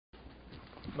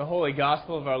The Holy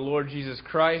Gospel of our Lord Jesus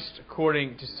Christ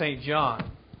according to St.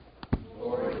 John.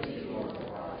 Glory to you, Lord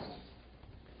Christ.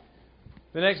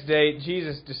 The next day,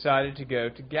 Jesus decided to go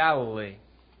to Galilee.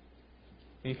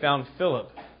 He found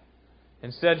Philip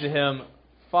and said to him,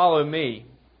 "Follow me."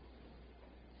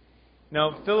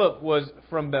 Now Philip was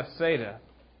from Bethsaida,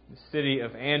 the city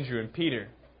of Andrew and Peter.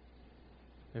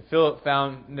 And Philip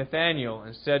found Nathanael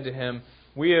and said to him,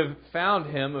 "We have found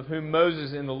him of whom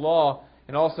Moses in the law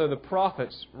and also the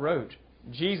prophets wrote,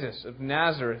 Jesus of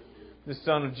Nazareth, the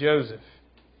son of Joseph."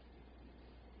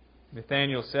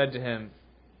 Nathanael said to him,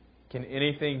 "Can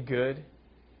anything good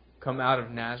come out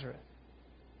of Nazareth?"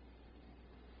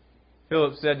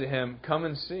 Philip said to him, "Come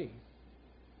and see."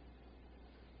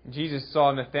 Jesus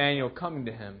saw Nathanael coming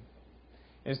to him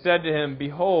and said to him,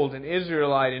 "Behold, an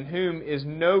Israelite in whom is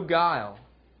no guile."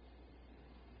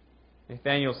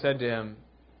 Nathanael said to him,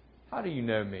 "How do you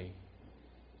know me?"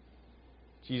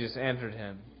 Jesus answered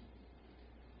him,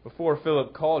 "Before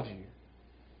Philip called you,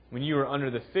 when you were under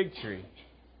the fig tree,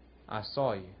 I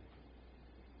saw you."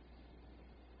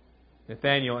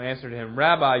 Nathanael answered him,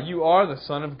 "Rabbi, you are the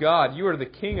Son of God. You are the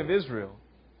King of Israel."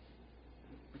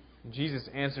 And Jesus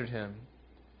answered him,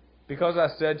 "Because I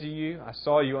said to you, I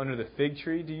saw you under the fig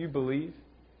tree, do you believe?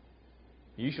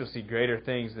 You shall see greater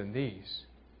things than these."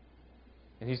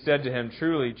 And he said to him,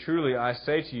 "Truly, truly, I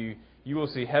say to you, you will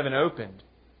see heaven opened,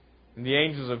 and the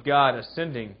angels of God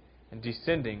ascending and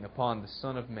descending upon the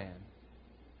Son of Man."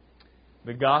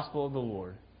 The Gospel of the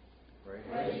Lord.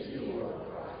 Praise to you,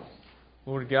 Lord Christ.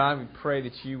 Lord God, we pray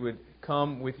that you would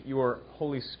come with your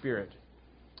Holy Spirit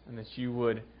and that you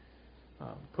would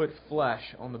put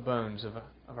flesh on the bones of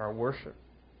our worship,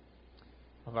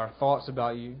 of our thoughts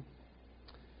about you,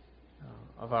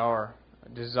 of our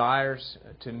desires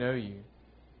to know you.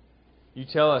 You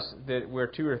tell us that where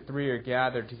two or three are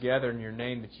gathered together in your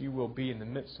name, that you will be in the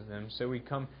midst of them. So we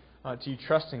come to you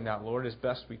trusting that, Lord, as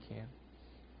best we can.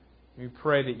 We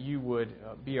pray that you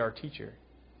would be our teacher.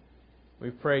 We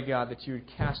pray, God, that you would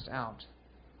cast out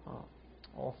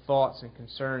all thoughts and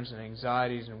concerns and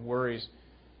anxieties and worries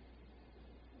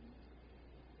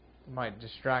that might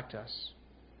distract us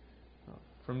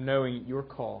from knowing your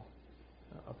call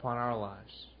upon our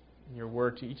lives and your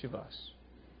word to each of us.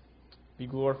 Be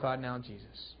glorified now,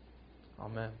 Jesus.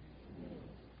 Amen.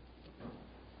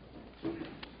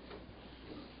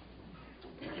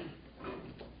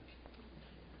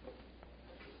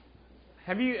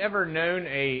 Have you ever known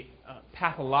a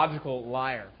pathological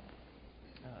liar?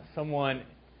 Someone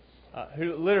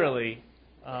who literally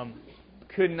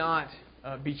could not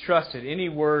be trusted. Any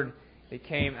word that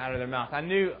came out of their mouth. I've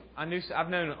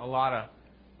known a lot of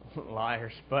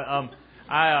liars, but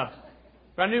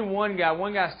I knew one guy.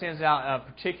 One guy stands out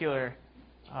in particular.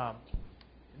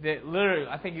 That literally,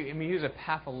 he was a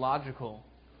pathological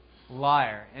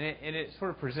liar, and it sort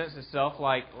of presents itself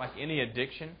like any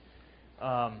addiction.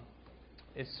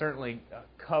 It's certainly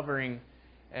covering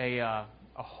it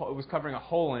was covering a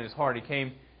hole in his heart. He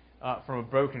came from a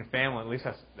broken family. At least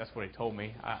that's what he told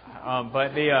me.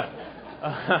 But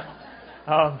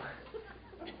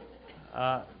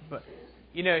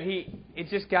it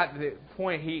just got to the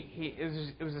point.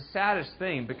 It was the saddest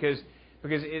thing because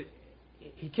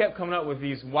he kept coming up with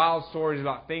these wild stories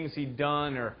about things he'd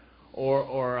done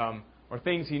or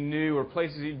things he knew or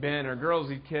places he'd been or girls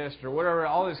he'd kissed or whatever.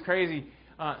 All this crazy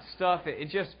stuff. It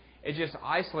just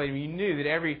isolated him. You knew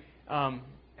that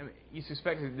you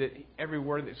suspected that every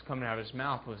word that was coming out of his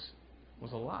mouth was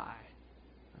a lie.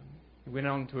 He went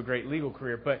on to a great legal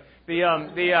career, but no,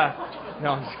 I'm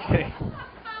just kidding.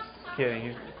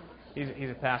 Kidding. He's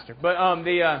a pastor, but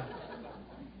it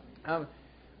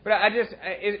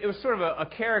was sort of a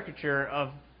caricature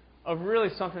of really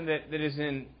something that is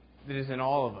in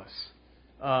all of us.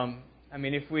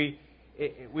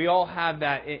 If we all have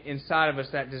that inside of us,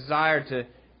 that desire to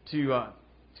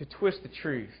twist the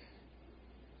truth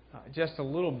just a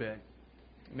little bit,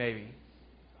 maybe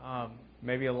a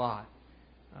lot,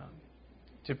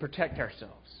 to protect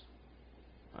ourselves,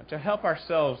 to help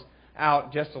ourselves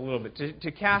out just a little bit,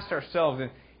 to cast ourselves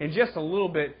in just a little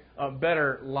bit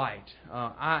better light.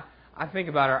 I think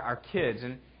about our kids,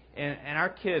 and our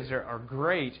kids are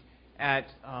great at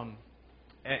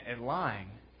lying.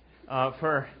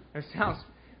 It sounds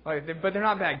like, but they're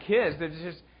not bad kids. They're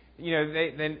just,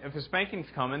 if a spanking's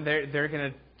coming, they're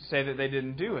going to say that they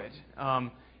didn't do it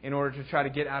in order to try to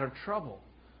get out of trouble,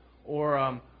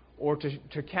 or to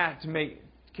make.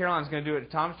 Caroline's going to do it to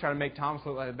Thomas, try to make Thomas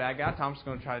look like the bad guy. Thomas is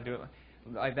going to try to do it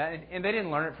like that, and they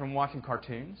didn't learn it from watching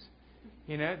cartoons.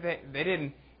 They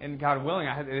didn't, and God willing,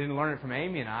 they didn't learn it from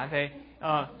Amy and I.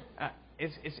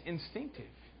 It's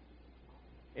instinctive.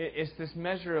 It's this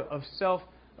measure of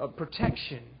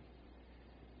protection.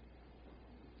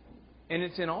 And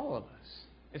it's in all of us.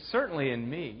 It's certainly in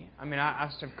me. I mean, I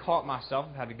have caught myself.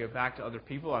 I've had to go back to other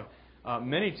people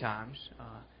many times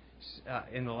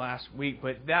in the last week.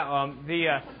 But that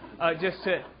just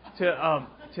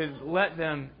to let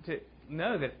them to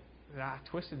know that I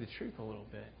twisted the truth a little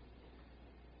bit,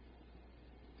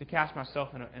 to cast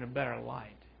myself in a better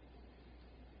light.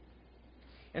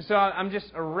 And so I'm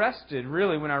just arrested,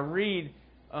 really, when I read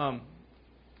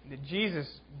that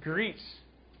Jesus greets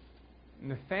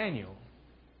Nathanael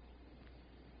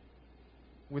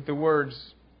with the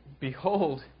words,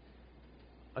 "Behold,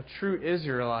 a true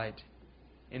Israelite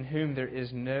in whom there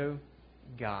is no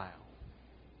guile."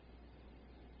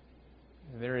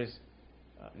 There is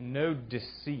no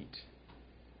deceit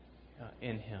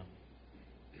in him.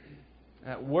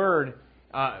 That word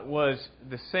was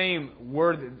the same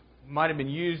word that might have been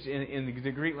used in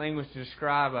the Greek language to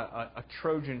describe a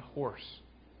Trojan horse.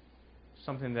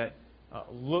 Something that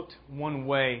looked one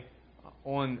way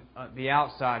on the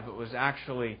outside, but was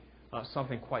actually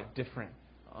something quite different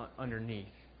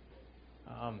underneath.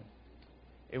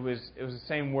 It was the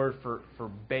same word for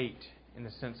bait in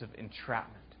the sense of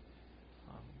entrapment.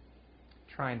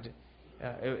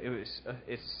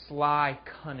 It's sly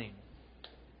cunning.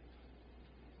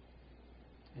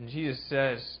 And Jesus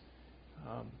says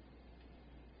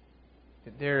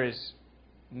that there is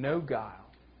no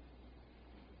guile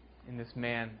in this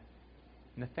man,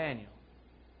 Nathanael.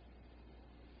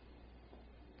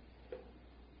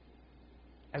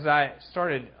 As I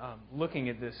started looking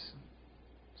at this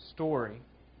story,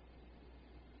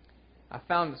 I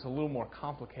found it's a little more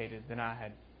complicated than I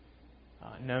had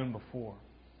known before.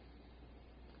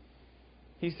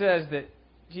 Jesus says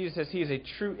he is a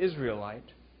true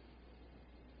Israelite,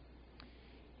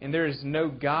 and there is no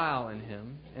guile in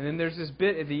him. And then there's this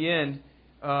bit at the end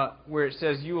where it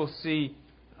says, "You will see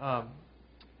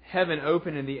heaven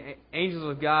open and the angels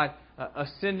of God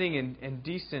ascending and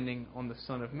descending on the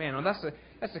Son of Man." Now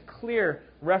that's a clear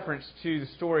reference to the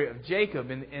story of Jacob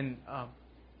in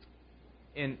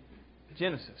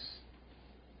Genesis.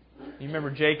 You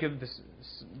remember Jacob, the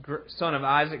son of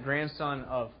Isaac, grandson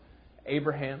of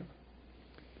Abraham,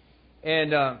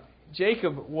 and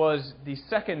Jacob was the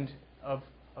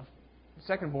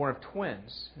secondborn of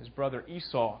twins, his brother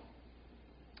Esau,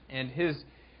 and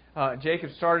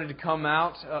Jacob started to come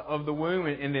out of the womb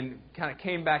and then kind of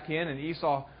came back in, and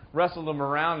Esau wrestled him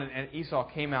around, and Esau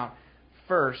came out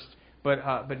first,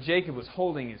 but Jacob was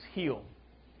holding his heel,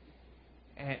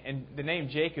 and the name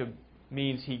Jacob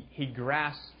means he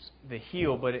grasps the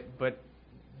heel, but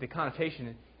the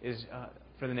connotation is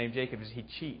for the name Jacob is he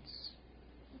cheats.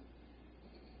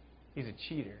 He's a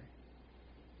cheater.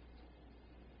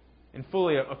 And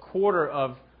fully a quarter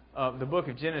of the book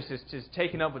of Genesis is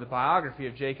taken up with the biography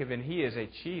of Jacob, and he is a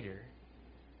cheater.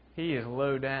 He is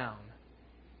low down.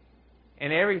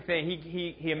 And everything,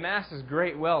 he amasses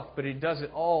great wealth, but he does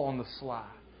it all on the sly.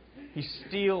 He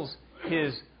steals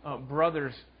his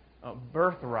brother's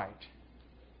birthright.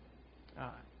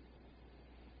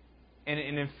 And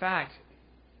in fact,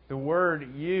 the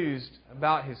word used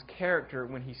about his character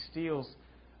when he steals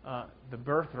the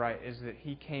birthright is that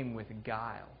he came with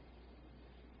guile.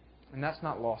 And that's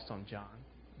not lost on John.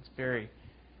 It's very.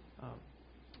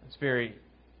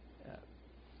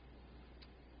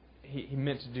 He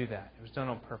meant to do that. It was done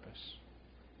on purpose.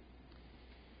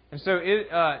 And so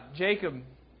Jacob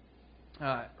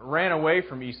ran away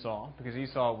from Esau because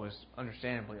Esau was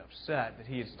understandably upset that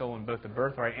he had stolen both the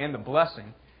birthright and the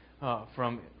blessing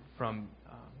from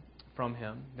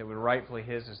him that was rightfully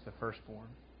his as the firstborn.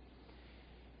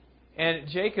 And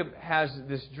Jacob has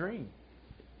this dream.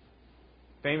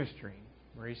 Famous dream,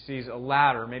 where he sees a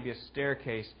ladder, maybe a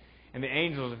staircase, and the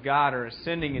angels of God are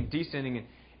ascending and descending,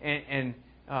 and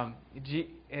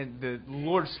the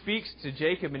Lord speaks to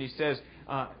Jacob, and he says,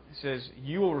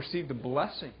 "You will receive the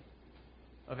blessing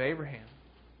of Abraham,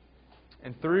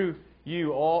 and through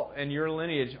you all and your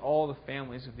lineage, all the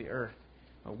families of the earth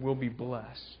will be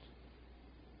blessed."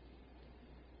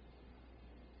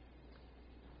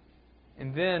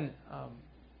 And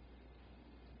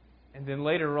then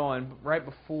later on, right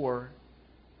before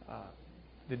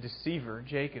the deceiver,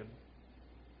 Jacob,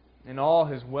 and all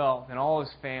his wealth and all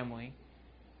his family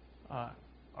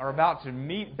are about to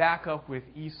meet back up with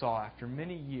Esau after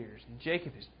many years. And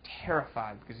Jacob is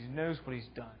terrified because he knows what he's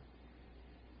done.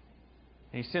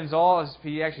 And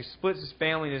he actually splits his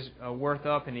family and his worth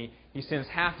up, and he sends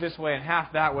half this way and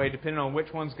half that way, depending on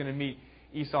which one's going to meet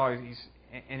Esau.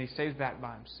 And he stays back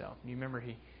by himself. And you remember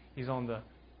he's on the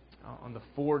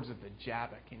fords of the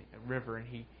Jabbok River, and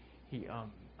he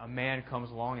a man comes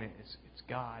along and it's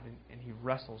God, and he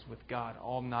wrestles with God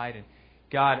all night, and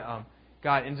God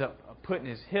ends up putting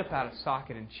his hip out of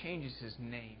socket and changes his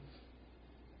name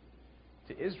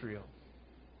to Israel.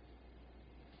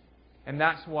 And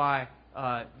that's why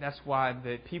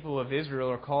the people of Israel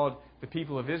are called the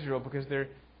people of Israel, because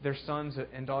they're sons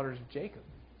and daughters of Jacob.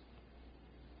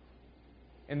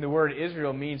 And the word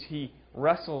Israel means he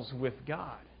wrestles with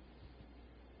God.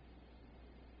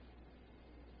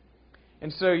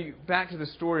 And so back to the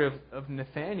story of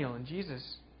Nathanael and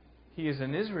Jesus. He is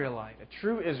an Israelite, a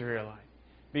true Israelite.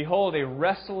 Behold, a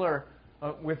wrestler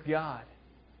with God,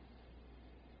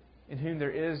 in whom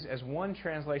there is, as one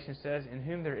translation says, in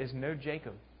whom there is no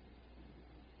Jacob.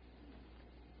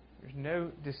 There's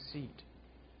no deceit.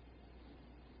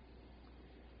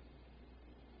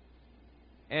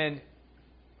 And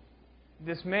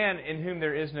this man in whom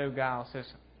there is no guile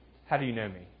says, "How do you know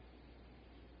me?"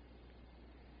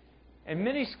 And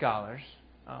many scholars,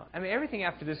 everything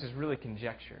after this is really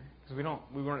conjecture, because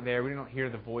we weren't there, we don't hear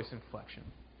the voice inflection.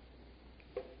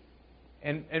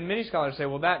 And many scholars say,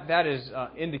 well, that is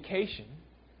indication.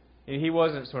 He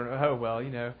wasn't sort of,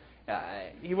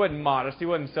 he wasn't modest, he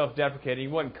wasn't self-deprecating, he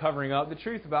wasn't covering up the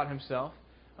truth about himself,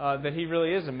 that he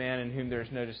really is a man in whom there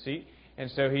is no deceit. And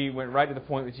so he went right to the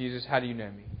point with Jesus, "How do you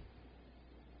know me?"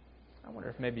 I wonder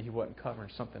if maybe he wasn't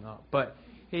covering something up. But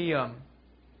he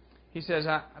says,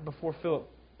 before Philip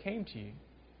came to you,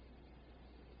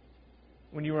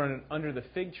 when you were under the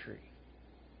fig tree,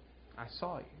 I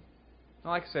saw you.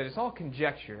 Now, like I said, it's all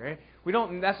conjecture.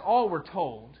 Right? That's all we're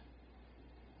told.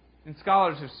 And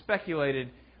scholars have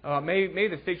speculated, maybe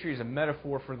the fig tree is a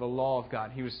metaphor for the law of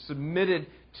God. He was submitted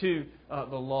to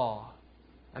the law.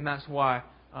 And that's why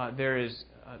there is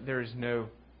no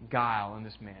guile in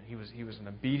this man. He was an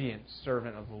obedient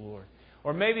servant of the Lord.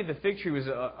 Or maybe the fig tree was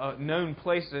a known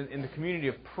place in the community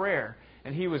of prayer,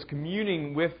 and he was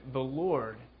communing with the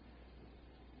Lord.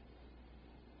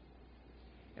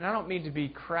 And I don't mean to be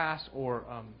crass or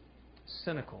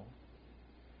cynical,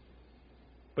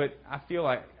 but I feel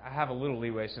like I have a little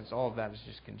leeway, since all of that is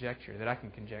just conjecture, that I can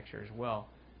conjecture as well.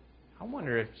 I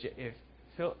wonder if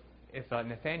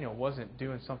Nathanael wasn't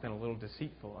doing something a little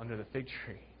deceitful under the fig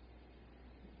tree.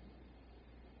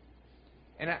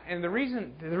 And the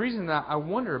reason that I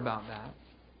wonder about that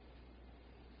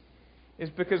is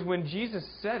because when Jesus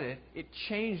said it, it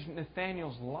changed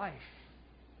Nathanael's life.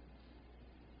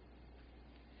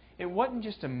 It wasn't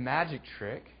just a magic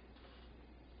trick.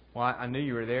 Well, I knew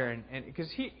you were there, and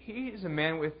because he is a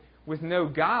man with no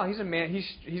guile. He's a man.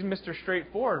 He's Mr.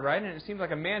 Straightforward, right? And it seems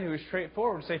like a man who is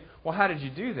straightforward would say, "Well, how did you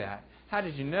do that? How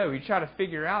did you know?" You try to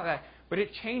figure out that, but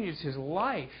it changes his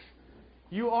life.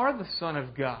 You are the Son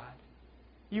of God.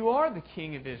 You are the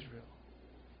King of Israel.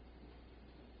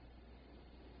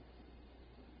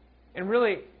 And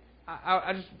really,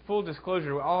 I just, full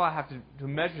disclosure, all I have to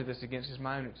measure this against is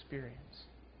my own experience.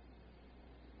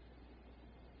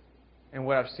 And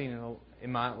what I've seen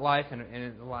in my life and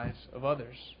in the lives of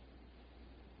others.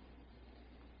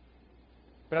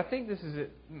 But I think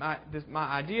my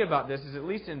idea about this is at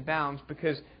least in bounds,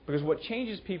 because what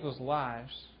changes people's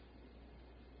lives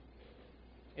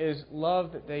is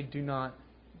love that they do not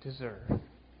deserve.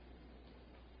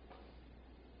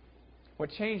 What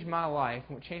changed my life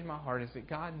and what changed my heart is that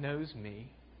God knows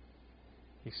me.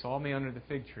 He saw me under the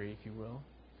fig tree, if you will,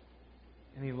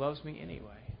 and He loves me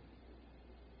anyway.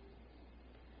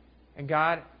 And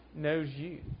God knows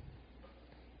you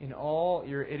in all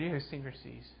your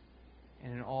idiosyncrasies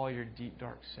and in all your deep,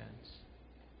 dark sins.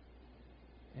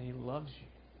 And He loves you.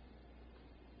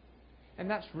 And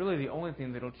that's really the only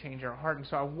thing that will change our heart. And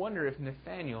so I wonder if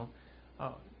Nathanael,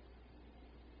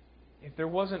 if there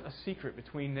wasn't a secret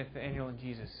between Nathanael and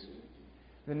Jesus.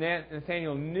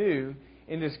 Nathanael knew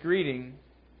in this greeting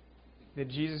that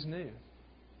Jesus knew.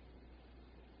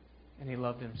 And he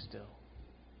loved him still.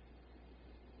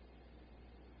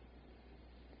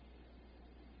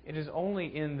 It is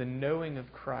only in the knowing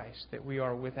of Christ that we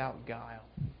are without guile.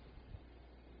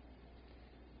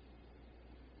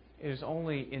 It is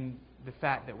only in the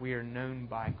fact that we are known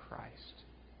by Christ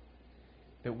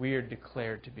that we are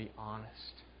declared to be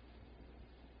honest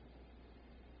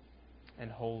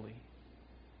and holy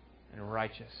and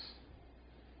righteous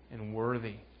and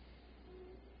worthy.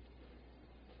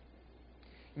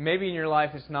 Maybe in your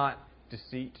life it's not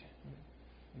deceit.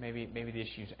 Maybe the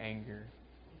issue is anger.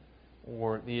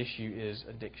 Or the issue is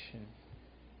addiction.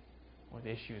 Or the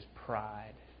issue is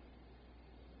pride.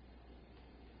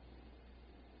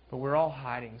 But we're all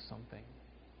hiding something.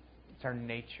 It's our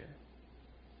nature.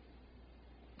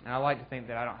 And I like to think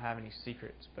that I don't have any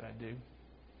secrets, but I do.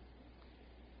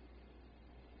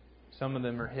 Some of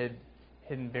them are hid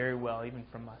hidden very well, even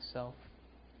from myself.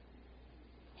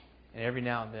 And every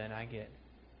now and then I get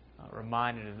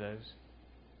reminded of those.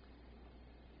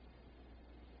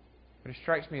 But it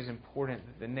strikes me as important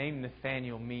that the name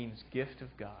Nathaniel means gift of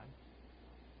God.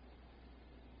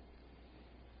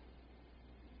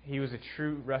 He was a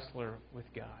true wrestler with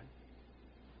God.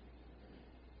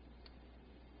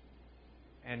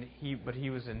 But he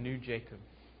was a new Jacob.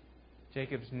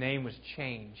 Jacob's name was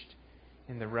changed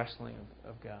in the wrestling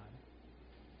of God.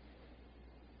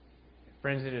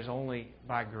 Friends, it is only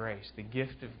by grace, the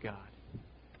gift of God,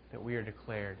 that we are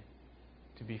declared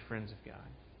to be friends of God.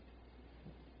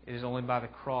 It is only by the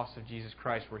cross of Jesus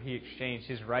Christ where He exchanged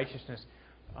His righteousness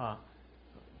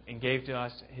and gave to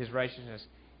us His righteousness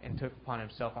and took upon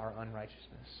Himself our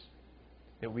unrighteousness,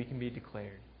 that we can be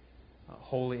declared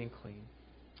holy and clean.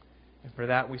 And for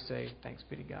that we say, thanks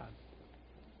be to God.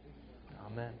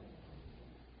 Amen.